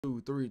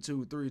3,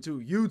 2, 3,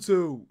 2.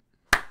 YouTube.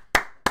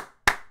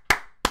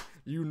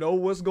 You know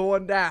what's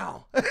going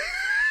down.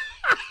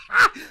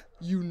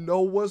 You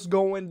know what's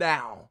going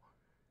down.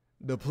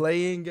 The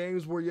play-in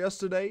games were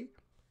yesterday.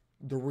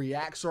 The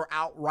reacts are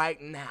out right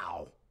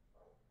now.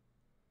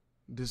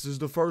 This is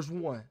the first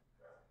one.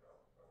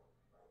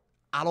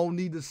 I don't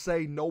need to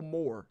say no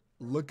more.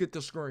 Look at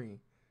the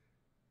screen.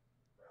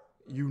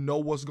 You know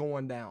what's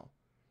going down.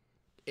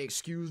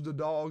 Excuse the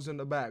dogs in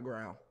the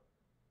background.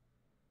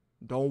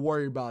 Don't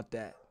worry about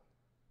that.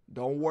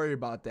 Don't worry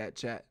about that,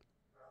 chat.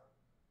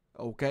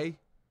 Okay?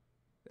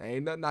 There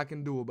ain't nothing I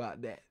can do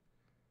about that.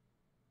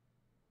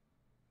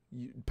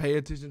 You pay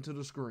attention to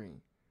the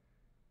screen.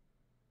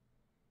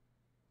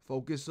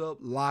 Focus up,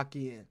 lock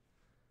in.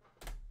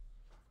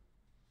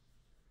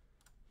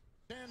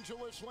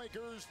 Angeles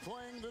Lakers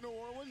playing the New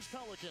Orleans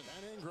Pelicans.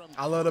 And Ingram.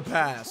 I love the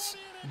pass.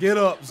 Get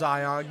up,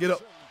 Zion. Get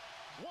up.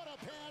 What a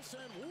pass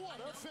and what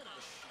a finish.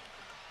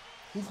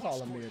 Who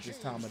calling me at this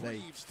time of day?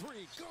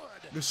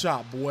 Good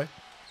shot, boy.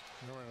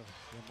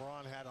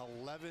 LeBron had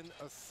 11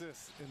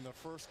 assists in the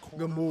first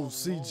quarter. Good move,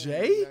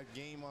 CJ.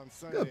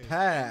 Good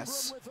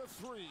pass.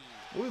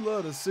 We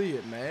love to see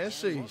it, man.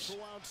 Sheesh.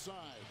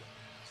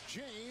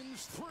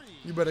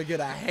 You better get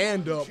a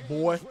hand up,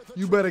 boy.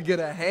 You better get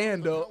a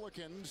hand up.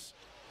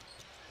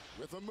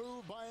 With a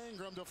move by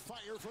Ingram to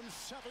fire from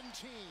 17.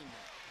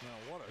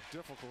 Now, what a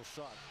difficult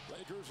shot.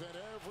 Lakers had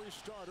every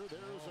starter.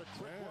 There's a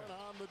quick one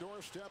on the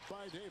doorstep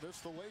by Davis.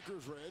 The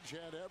Lakers, Reg,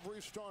 had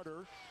every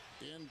starter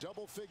in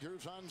double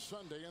figures on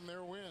Sunday in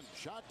their win.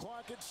 Shot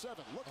clock at 7.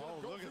 Look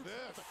at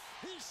this.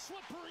 He's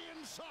slippery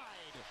inside.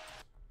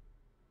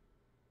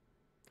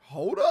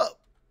 Hold up.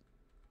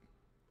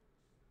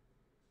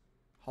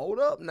 Hold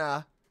up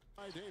now.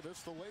 By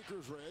Davis, the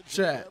Lakers, Reg,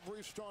 Chat. had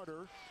every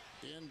starter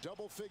in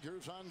double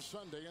figures on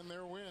Sunday in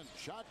their win.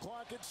 Shot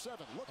clock at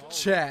 7.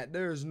 Chat,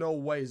 there's no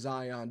way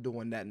Zion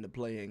doing that in the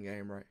play-in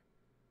game, right?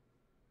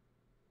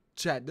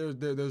 Chat,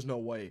 there's no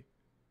way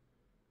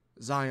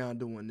Zion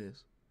doing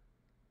this.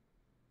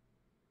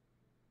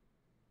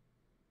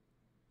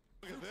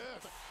 Look at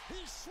this.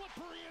 He's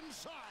slippery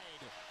inside.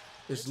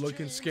 It's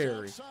looking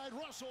scary.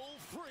 Russell,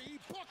 free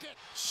bucket.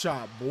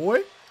 Shot,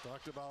 boy.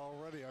 Talked about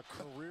already a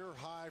career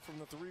high from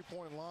the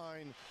three-point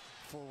line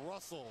for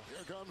Russell.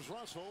 Here comes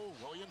Russell.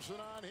 Williamson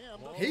on him.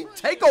 He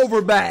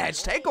takeover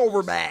badge.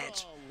 Takeover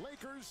badge.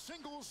 Lakers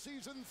single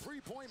season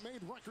three-point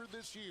made record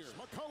this year.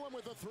 McCollum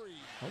with a 3.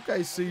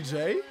 Okay,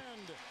 CJ. And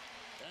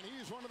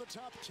he's one of the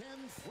top 10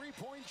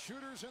 three-point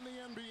shooters in the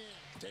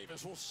NBA.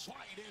 Davis will slide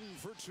in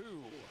for 2.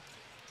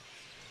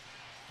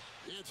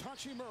 It's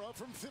Hachimura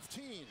from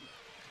 15.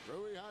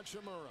 Rui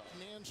Hachimura.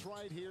 Nance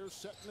right here,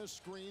 setting a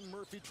screen.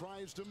 Murphy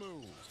tries to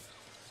move.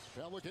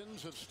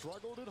 Pelicans have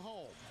struggled at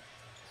home.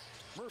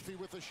 Murphy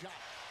with the shot.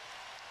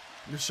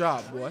 Good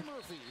shot, boy.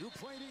 Murphy, who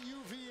played at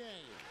UVA.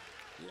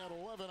 He had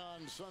 11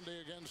 on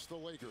Sunday against the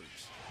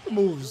Lakers.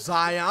 Move,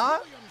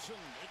 Zion. Williamson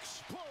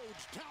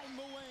explodes down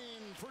the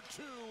lane for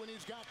 2, and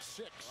he's got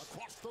 6.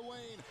 Across the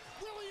lane,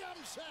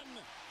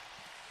 Williamson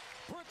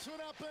puts it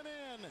up and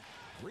in.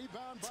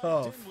 Rebound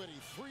by Dinwiddie.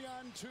 3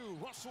 on 2.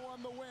 Russell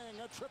on the wing.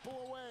 A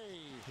triple away.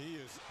 He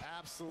is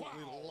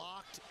absolutely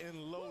locked and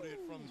loaded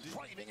from deep.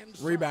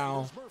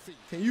 Rebound.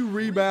 Can you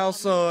rebound,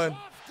 son?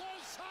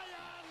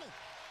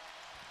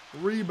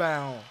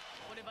 Rebound.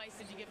 What advice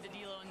did you give the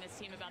D'Lo and this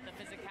team about the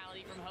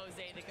physicality from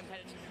Jose, the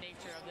competitive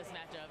nature of this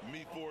matchup?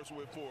 Meet force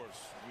with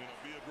force. You know,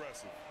 be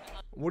aggressive.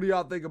 What do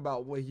y'all think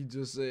about what he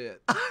just said?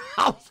 I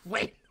was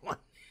waiting on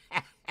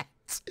that.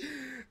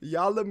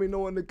 Y'all let me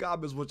know in the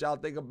comments what y'all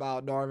think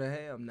about Darvin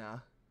Ham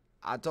now.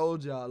 I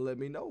told y'all, let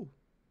me know.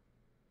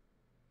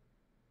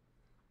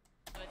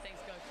 Thanks,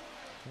 Coach.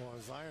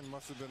 Well, Zion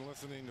must have been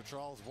listening to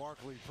Charles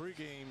Barkley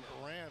pregame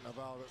rant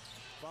about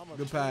it.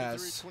 Good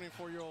pass.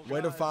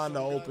 Way to find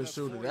the open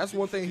shooter. That's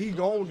one thing he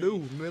gonna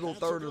do, middle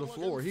third of the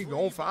floor. He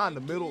gonna find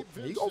the middle.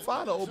 He gonna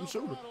find the open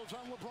shooter.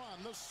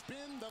 The spin,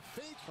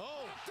 the fake.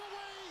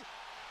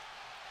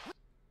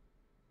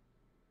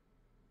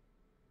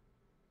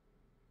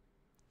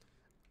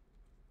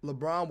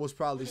 LeBron was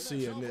probably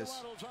seeing this.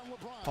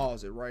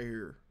 Pause it right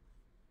here.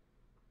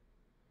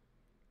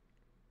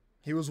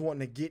 He was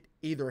wanting to get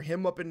either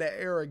him up in the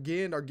air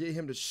again or get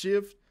him to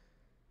shift.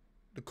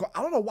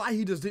 I don't know why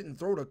he just didn't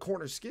throw the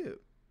corner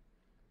skip.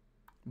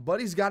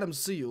 Buddy's got him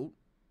sealed.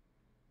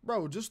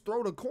 Bro, just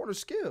throw the corner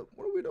skip.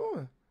 What are we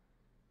doing?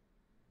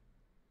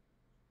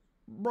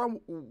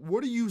 Bro,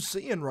 what are you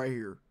seeing right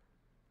here?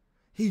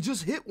 He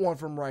just hit one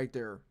from right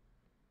there.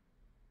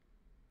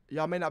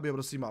 Y'all may not be able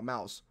to see my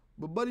mouse.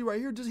 But Buddy right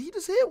here, he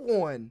just hit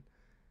one.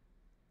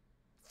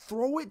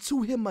 Throw it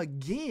to him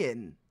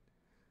again.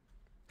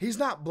 He's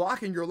not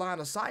blocking your line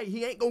of sight.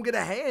 He ain't going to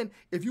get a hand.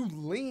 If you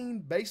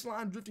lean,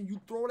 baseline drifting,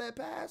 you throw that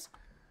pass,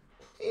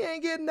 he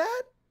ain't getting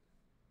that.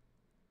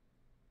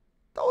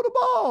 Throw the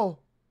ball.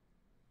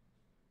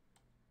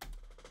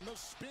 The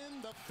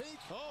spin, the fake.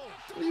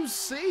 What are you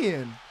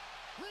seeing?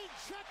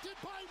 Rejected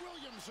by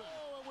Williamson.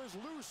 It was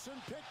loose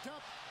and picked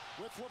up.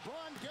 With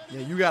LeBron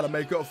getting Yeah, you got to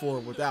make up for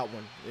it with that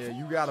one. Yeah,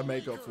 you got to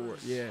make up for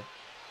it. Yeah.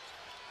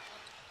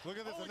 Look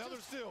at this, another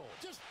steal.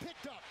 Just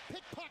picked up,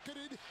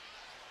 pickpocketed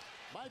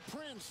by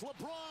Prince.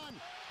 LeBron,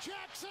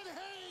 Jackson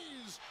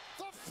Hayes,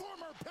 the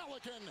former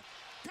Pelican,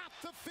 got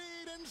the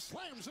feed and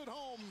slams it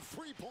home.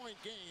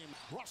 3-point game.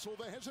 Russell,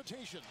 the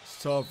hesitation.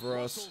 It's tough for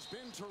us. Russell's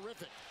been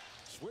terrific.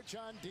 Switch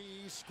on D,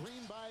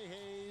 screen by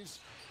Hayes.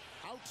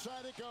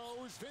 Outside it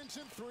goes.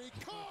 Vincent 3.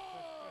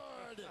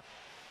 Good!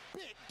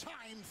 Big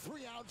time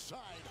 3 outside.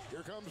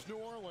 Here comes New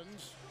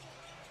Orleans.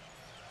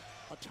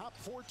 A top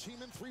 4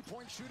 team in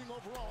 3-point shooting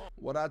overall.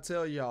 What I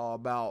tell y'all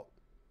about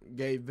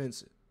Gabe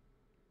Vincent,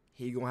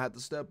 he gonna have to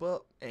step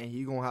up and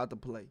he gonna have to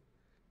play.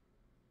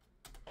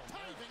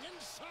 Diving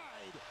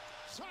inside.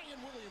 Zion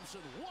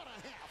Williamson, what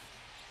a half.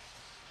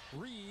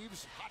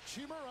 Reeves,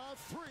 Hachimura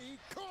 3.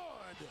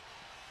 Good!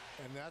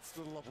 And that's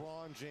the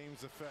LeBron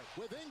James effect.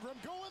 With Ingram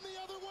going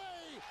the other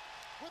way.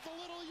 With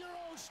a little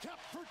Euro step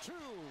for 2.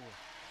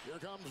 Here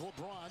comes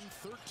LeBron,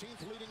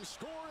 13th leading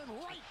scorer, and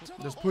right to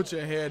the Just hole. put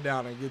your head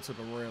down and get to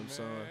the rim,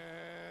 son.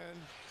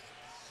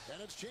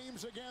 And it's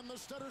James again, the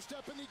stutter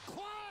step, and he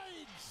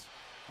glides.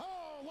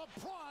 Oh,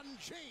 LeBron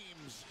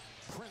James.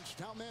 Prince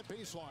down that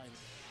baseline.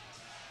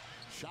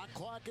 Shot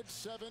clock at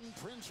 7.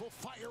 Prince will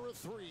fire a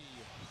 3.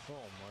 Oh,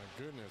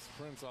 my goodness.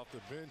 Prince off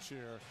the bench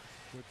here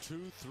with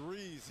 2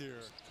 threes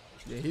here.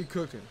 Yeah, he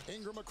cooking.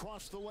 Ingram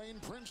across the lane.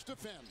 Prince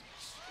defends.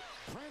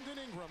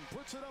 Brandon Ingram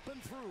puts it up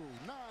and through.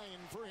 9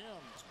 for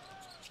him.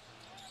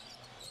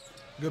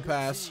 Good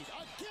pass.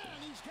 Again,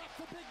 he's got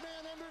the big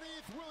man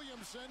underneath.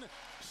 Williamson.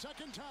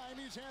 Second time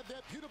he's had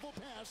that beautiful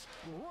pass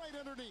right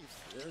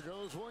underneath. There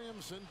goes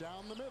Williamson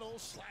down the middle,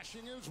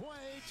 slashing his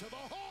way to the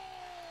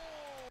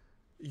hole.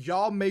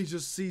 Y'all may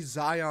just see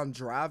Zion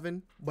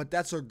driving, but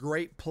that's a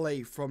great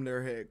play from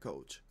their head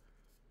coach.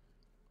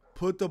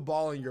 Put the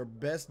ball in your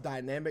best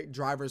dynamic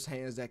driver's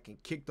hands that can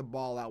kick the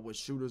ball out with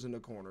shooters in the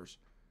corners.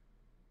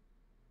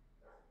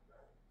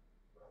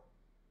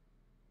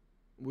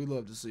 We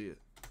love to see it.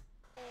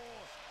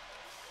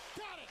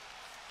 Got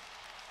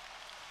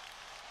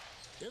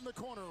it. In the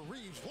corner,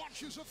 Reeves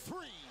launches a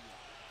 3.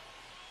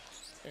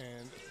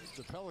 And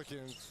the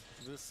Pelicans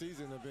this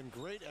season have been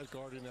great at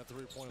guarding that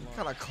 3-point line. What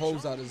kind of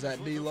closeout is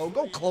that, D-Lo?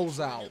 Go close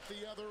out. At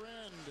the other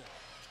end.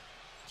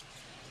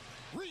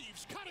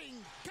 Reeves cutting.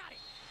 Got it.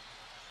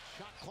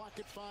 Shot clock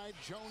at 5.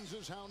 Jones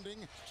is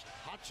hounding.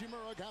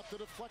 Hachimura got the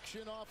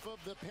deflection off of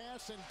the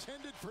pass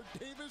intended for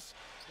Davis,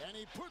 and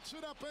he puts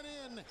it up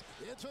and in.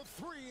 It's a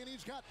 3, and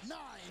he's got 9.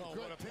 Oh,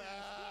 Good what a pass.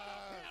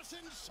 pass. Pass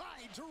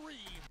inside to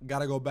Reeves.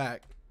 Gotta go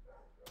back.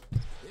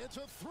 It's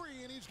a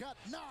 3, and he's got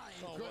 9.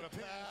 Oh, Good what a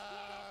pass.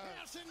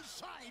 pass. Pass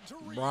inside to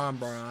Reeves.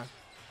 Brian.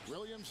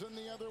 Williamson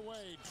the other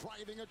way,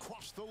 driving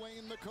across the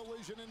lane, the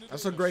collision into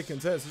That's Davis. a great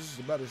contest. This is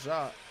a better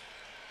shot.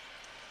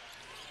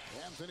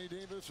 Anthony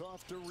Davis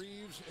off to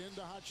Reeves into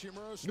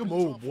Hachimura. Good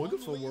move, boy. Good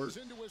footwork.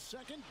 Into a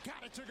second,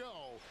 got it to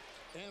go.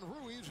 And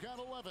Ruiz got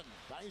 11.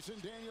 Dyson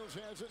Daniels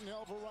has it, and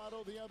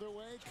Alvarado the other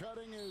way.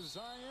 Cutting is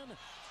Zion.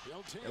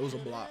 He'll take It was a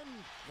block.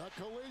 in. The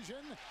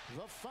collision,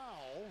 the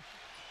foul.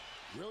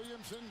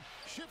 Williamson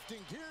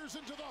shifting gears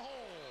into the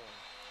hole.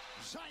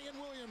 Zion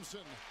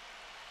Williamson.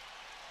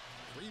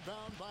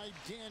 Rebound by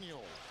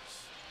Daniels.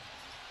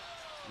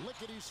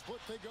 Lickety split,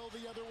 they go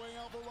the other way.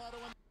 Alvarado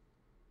and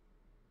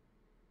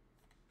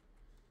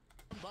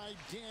by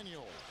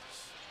Daniels.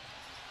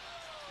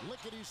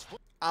 Lickety split.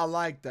 I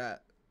like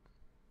that.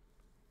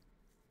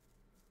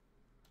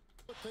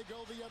 They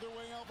go the other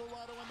way.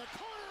 Alvarado in the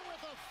corner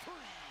with a 3.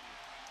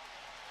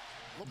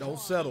 Don't LeBron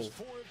settle. is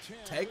 4 of 10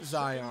 Take with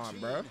Zion,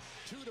 17, bruh.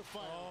 2 to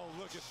 5. Oh,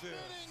 look at this.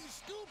 Spinning,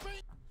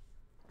 scooping.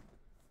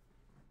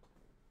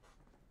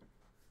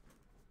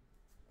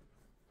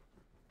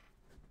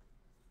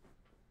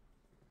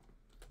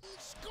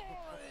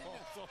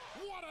 Scoring.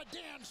 What a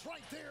dance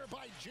right there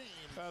by James.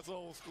 That's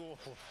old school.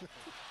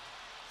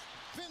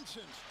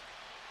 Vincent.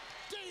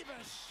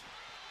 Davis.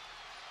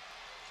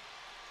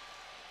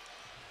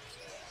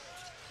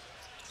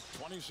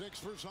 26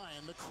 for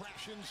Zion. The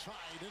crash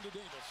inside into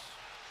Davis.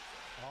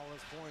 All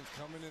his points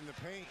coming in the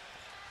paint.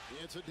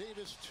 It's a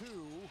Davis 2.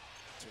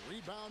 To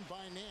rebound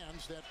by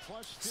Nance. That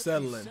plus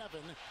 57.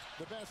 Settling.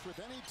 The best with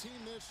any team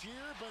this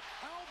year. But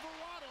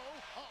Alvarado.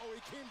 Uh-oh,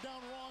 he came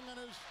down wrong on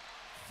his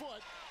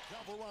foot.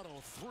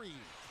 Alvarado 3.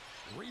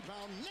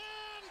 Rebound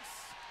Nance.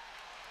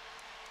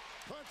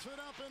 Puts it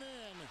up and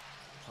in.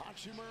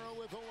 Hachimura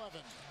with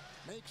 11.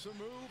 Makes a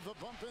move. The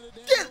bump into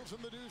Daniels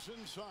and the deuce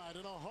inside.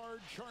 And a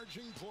hard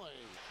charging play.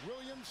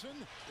 Williamson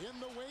in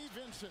the way.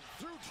 Vincent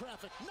through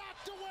traffic.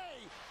 Knocked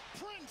away.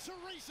 Prince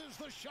erases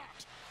the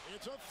shot.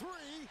 It's a 3.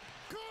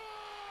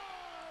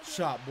 Good!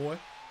 Shot, boy.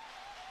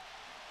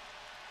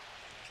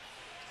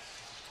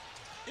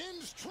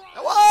 In stride.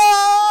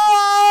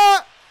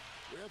 What?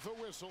 With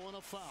a whistle and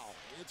a foul.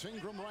 It's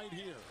Ingram right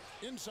here.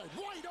 Inside.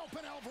 Wide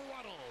open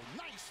Alvarado.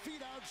 Nice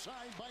feet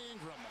outside by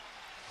Ingram.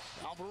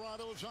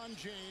 Alvarado's on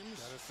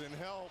James. Madison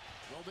help.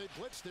 Well, they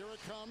blitz. There it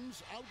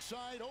comes.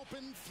 Outside,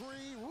 open 3.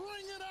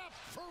 Ring it up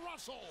for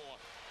Russell.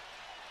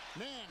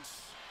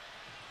 Nance.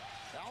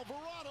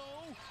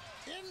 Alvarado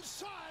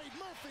Inside,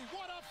 Murphy,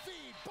 what a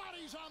feed.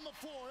 Bodies on the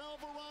floor.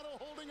 Alvarado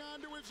holding on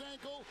to his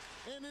ankle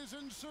and is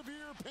in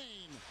severe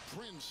pain.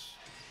 Prince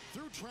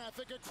through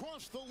traffic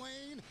across the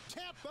lane.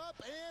 Tap up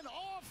and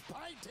off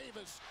by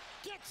Davis.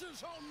 Gets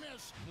his own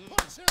miss.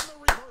 Puts in the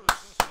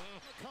reverse.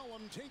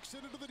 McCollum takes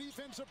it into the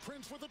defense of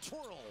Prince with a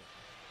twirl.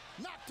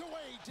 Knocked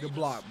away. Davis. Good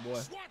block, boy.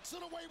 Swats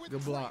it away with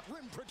good block.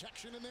 Rim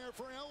protection in there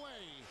for LA.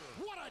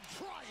 What a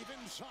drive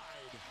inside.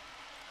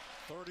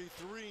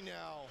 33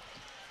 now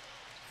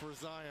for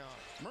Zion.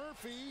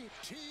 Murphy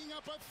teeing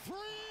up a three.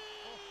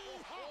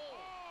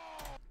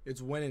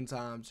 It's winning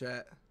time,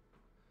 chat.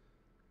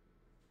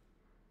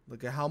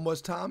 Look at how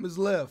much time is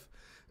left.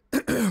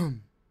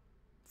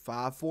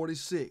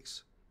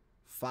 5:46.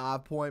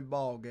 5-point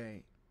ball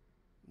game.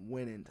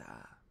 Winning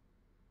time.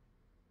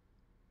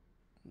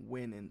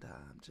 Winning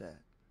time, chat.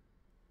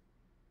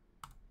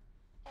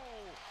 Oh,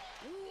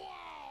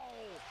 wow!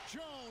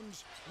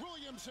 Jones,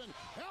 Williamson,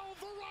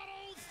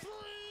 Alvarado, three!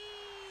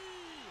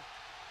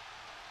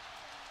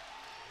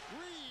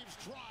 Reeves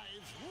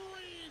drives.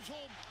 Reeves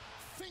will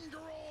finger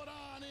roll it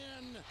on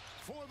in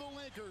for the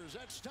Lakers.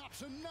 That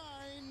stops a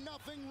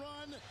 9-0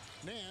 run.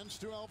 Nance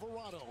to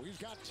Alvarado. He's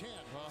got 10.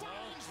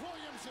 Finds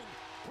Williamson.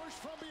 Pushed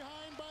from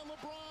behind by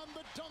LeBron.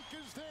 The dunk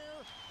is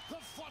there. The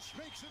flush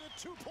makes it a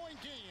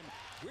 2-point game.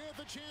 With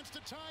a chance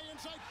to tie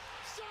inside.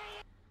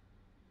 Zion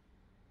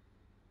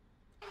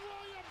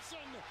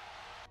Williamson.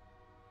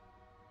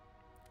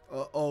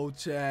 Uh-oh,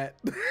 chat.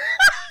 We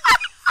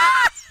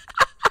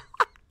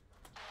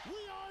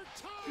are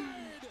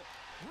tied.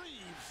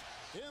 Reeves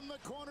in the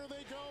corner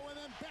they go, and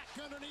then back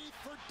underneath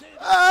for Davis.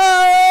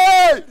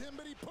 Hey! Him,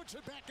 but he puts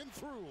it back and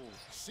through.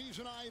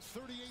 Season high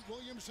 38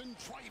 Williamson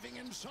driving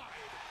inside.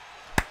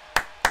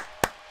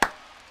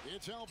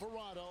 It's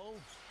Alvarado.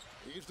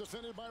 He's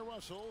defended by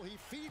Russell. He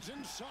feeds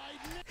inside.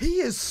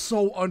 He is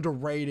so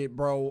underrated,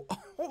 bro.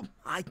 Oh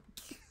my God.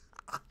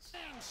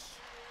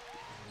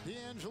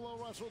 D'Angelo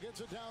Russell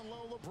gets it down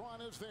low.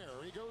 LeBron is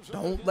there. He goes.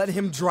 Don't let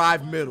him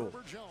drive middle.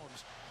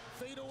 Jones.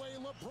 Fade away,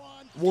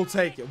 LeBron. We'll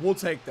take it. We'll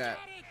take that.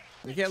 Got it.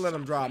 You can't let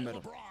him drive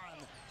middle.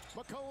 LeBron.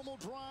 McCollum will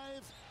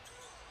drive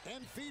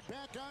and feed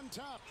back on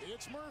top.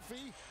 It's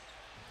Murphy.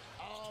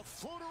 A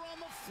floater on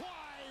the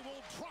fly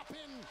will drop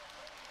in.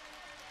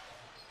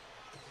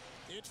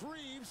 It's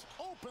Reeves.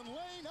 Open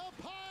lane up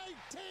high.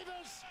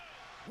 Davis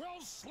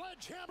will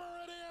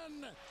sledgehammer it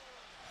in.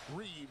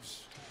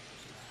 Reeves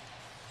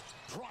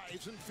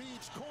drives and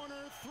feeds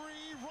corner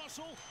three.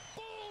 Russell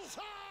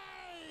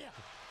bullseye.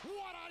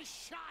 What a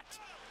shot.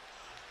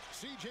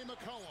 C.J.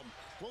 McCollum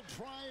will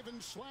drive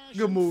and slash.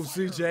 Good and move,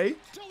 fire. C.J.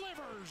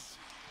 Delivers.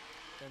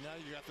 And now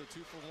you got the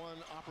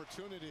 2-for-1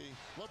 opportunity.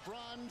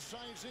 LeBron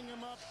sizing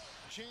him up.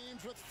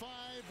 James with 5,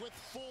 with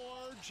 4.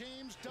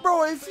 James.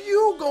 Bro, if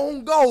you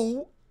gon'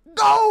 go,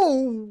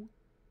 go.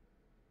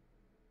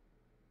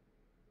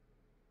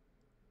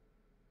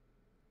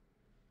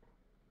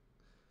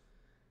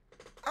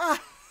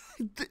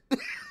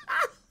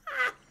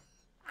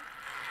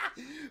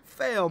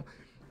 Fam,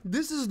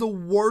 this is the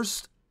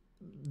worst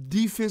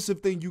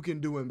defensive thing you can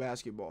do in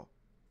basketball.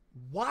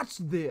 Watch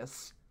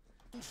this.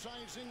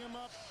 Sizing him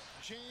up.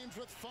 James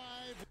with 5.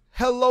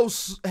 Hello,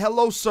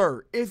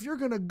 sir. If you're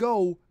gonna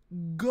go,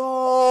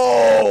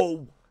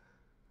 go.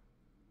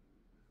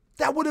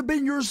 That would have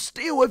been your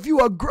steal if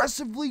you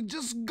aggressively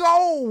just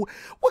go.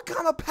 What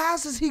kind of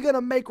pass is he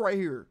gonna make right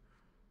here?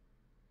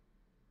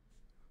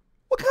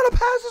 What kind of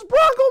pass is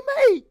Bron gonna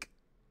make?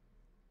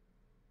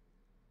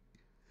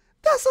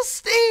 That's a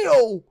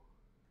steal.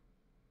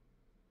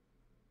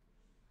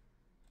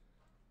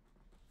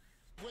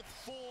 With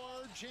 4,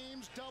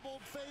 James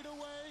doubled fade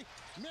away.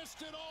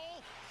 Missed it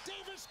all.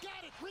 Davis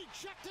got it.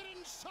 Rejected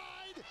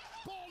inside.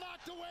 Ball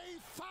knocked away.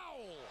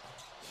 Foul.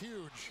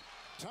 Huge.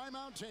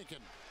 Timeout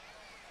taken.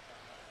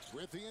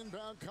 With the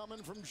inbound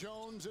coming from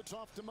Jones, it's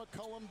off to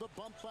McCollum. The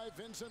bump by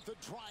Vincent. The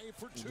drive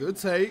for 2. Good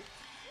take.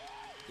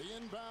 The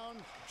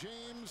inbound,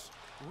 James,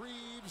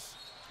 Reeves.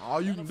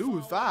 All you can do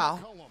is foul.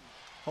 McCollum.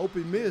 Hope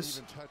he missed.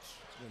 Even touch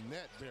the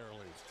net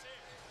barely.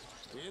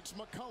 It's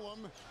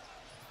McCollum.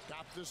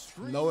 Got the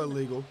screen. No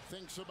illegal.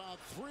 Thinks about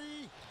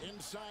 3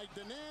 inside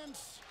the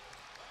Nance.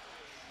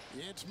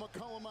 It's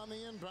McCollum on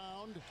the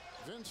inbound.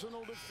 Vincent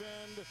will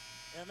defend.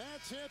 And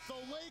that's it. The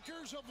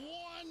Lakers have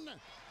won.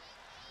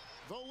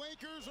 The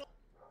Lakers are.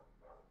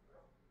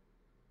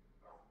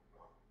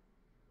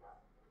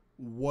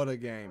 What a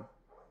game.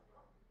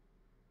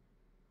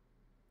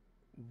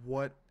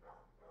 What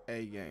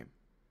a game.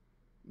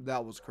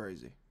 That was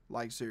crazy.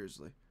 Like,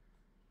 seriously.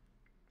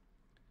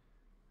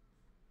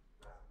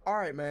 All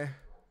right, man.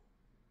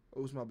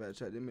 Oh, it's my bad,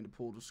 chat. Didn't mean to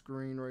pull the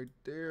screen right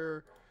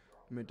there.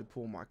 I meant to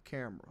pull my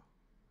camera.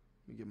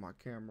 Let me get my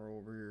camera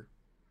over here.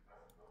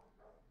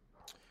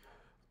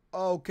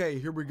 Okay,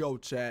 here we go,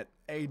 chat.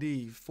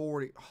 AD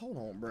 40. Hold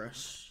on, bruh.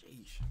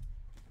 Sheesh.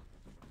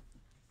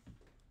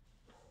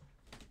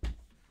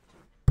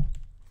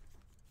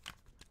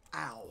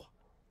 Ow.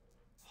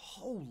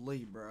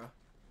 Holy, bruh.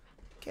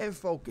 Can't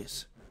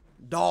focus.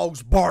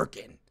 Dogs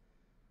barking.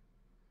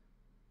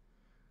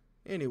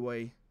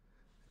 Anyway,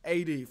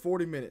 AD,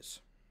 40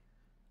 minutes.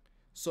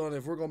 Son,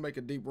 if we're going to make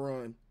a deep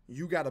run,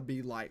 you got to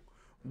be like,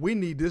 we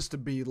need this to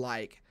be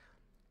like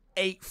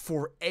 8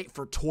 for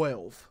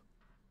 12.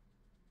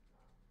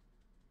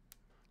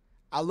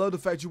 I love the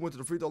fact you went to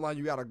the free throw line.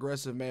 You got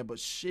aggressive, man. But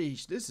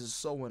sheesh, this is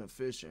so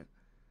inefficient.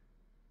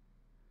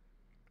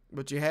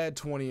 But you had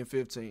 20 and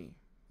 15.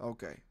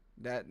 Okay.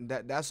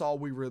 That's all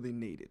we really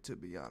needed, to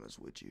be honest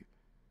with you.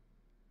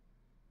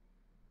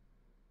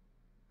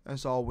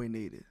 That's all we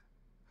needed.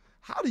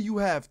 How do you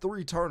have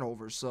 3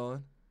 turnovers,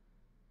 son?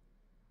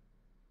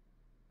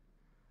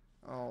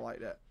 I don't like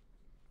that.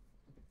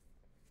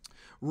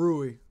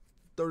 Rui,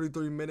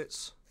 33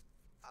 minutes.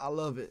 I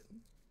love it.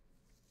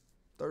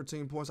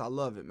 13 points. I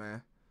love it,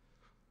 man.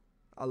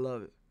 I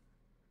love it.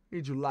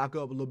 Need you to lock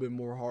up a little bit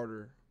more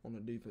harder on the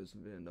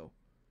defensive end, though.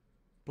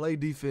 Play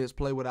defense.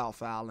 Play without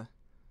fouling.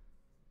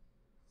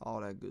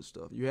 All that good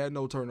stuff. You had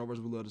no turnovers.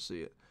 We love to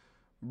see it.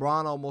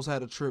 Bron almost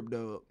had a trip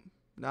dub.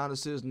 9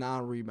 assists,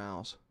 9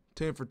 rebounds.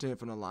 10 for 10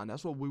 from the line.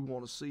 That's what we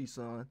want to see,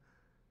 son.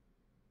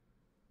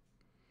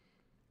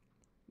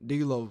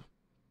 D'Lo.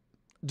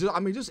 Just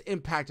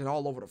impacting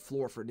all over the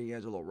floor for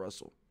D'Angelo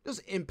Russell.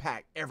 Just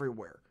impact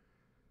everywhere.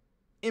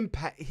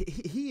 Impact.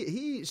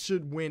 He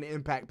should win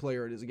impact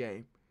player of this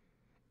game,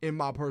 in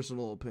my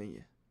personal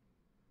opinion.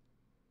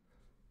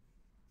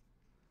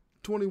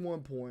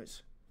 21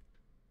 points.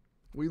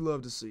 We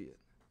love to see it.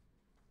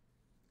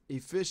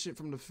 Efficient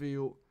from the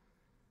field.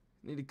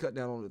 Need to cut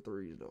down on the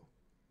threes, though.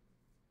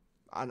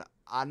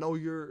 I know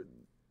you're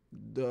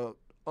the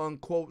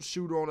unquote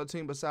shooter on the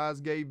team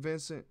besides Gabe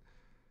Vincent.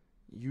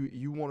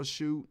 You want to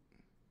shoot.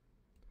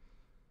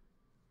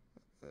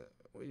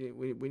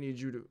 We need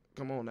you to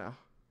come on now.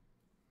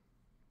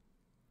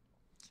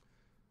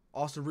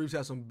 Austin Reeves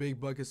has some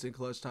big buckets in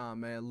clutch time,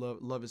 man.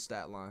 Love his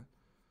stat line.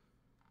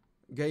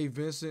 Gabe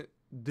Vincent,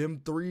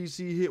 them threes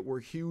he hit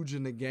were huge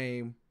in the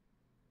game.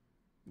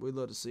 We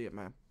love to see it,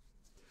 man.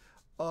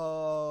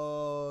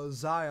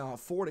 Zion,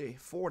 40.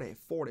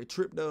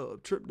 Trip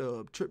dub.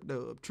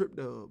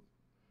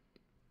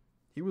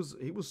 He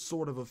was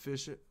sort of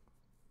efficient.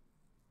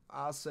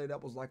 I'd say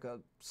that was like a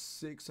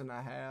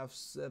 6.5,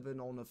 7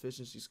 on the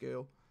efficiency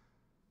scale.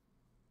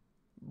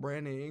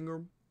 Brandon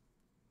Ingram,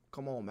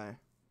 come on, man.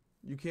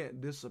 You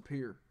can't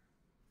disappear.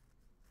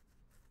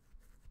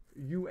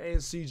 You and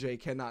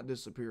CJ cannot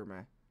disappear,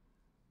 man.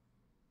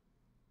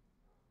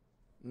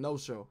 No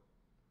show.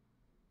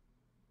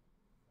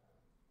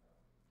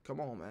 Come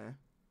on, man.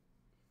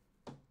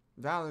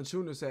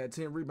 Valanciunas had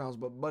 10 rebounds,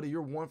 but, buddy,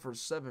 you're 1 for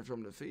 7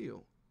 from the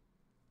field.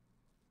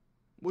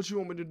 What you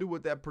want me to do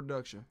with that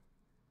production?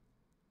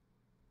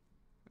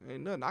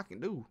 Ain't nothing I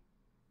can do.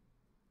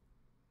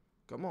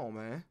 Come on,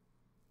 man.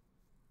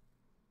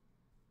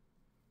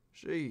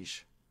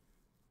 Sheesh.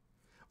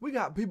 We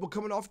got people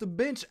coming off the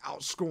bench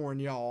outscoring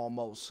y'all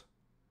almost.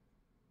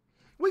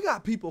 We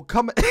got people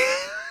coming.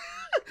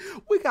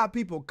 We got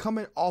people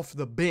coming off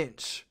the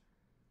bench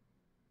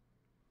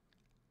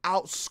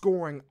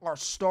outscoring our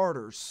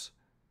starters.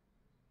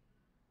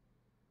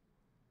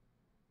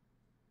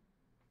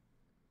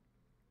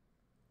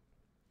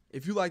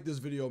 If you like this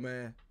video,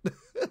 man,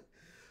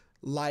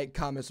 like,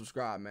 comment,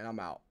 subscribe, man. I'm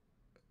out.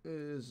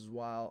 This is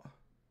wild.